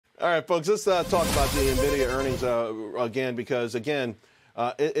All right, folks, let's talk about the Nvidia earnings again, because, again,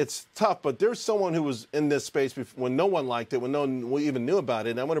 it's tough, but there's someone who was in this space when no one liked it, when no one even knew about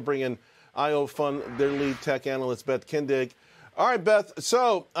it. And I want to bring in IO Fund, their lead tech analyst, Beth Kindig. All right, Beth,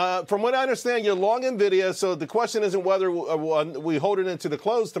 so from what I understand, you're long Nvidia, so the question isn't whether we hold it into the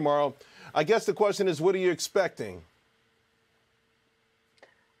close tomorrow. I guess the question is, what are you expecting?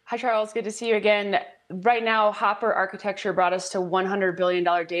 Hi, Charles. Good to see you again. Right now, Hopper architecture brought us to $100 billion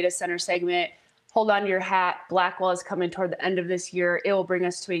data center segment. Hold on to your hat. Blackwell is coming toward the end of this year. It will bring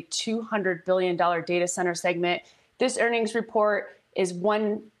us to a $200 billion data center segment. This earnings report is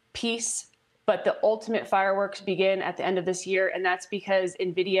one piece, but the ultimate fireworks begin at the end of this year, and that's because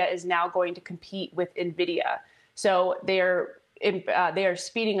Nvidia is now going to compete with Nvidia. So they are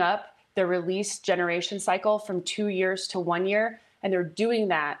speeding up their release generation cycle from 2 years to 1 year, and they're doing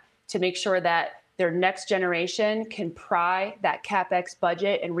that to make sure that their next generation can pry that CapEx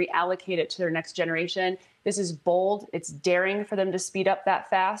budget and reallocate it to their next generation. This is bold. It's daring for them to speed up that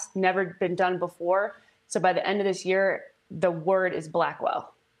fast. Never been done before. So by the end of this year, the word is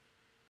Blackwell.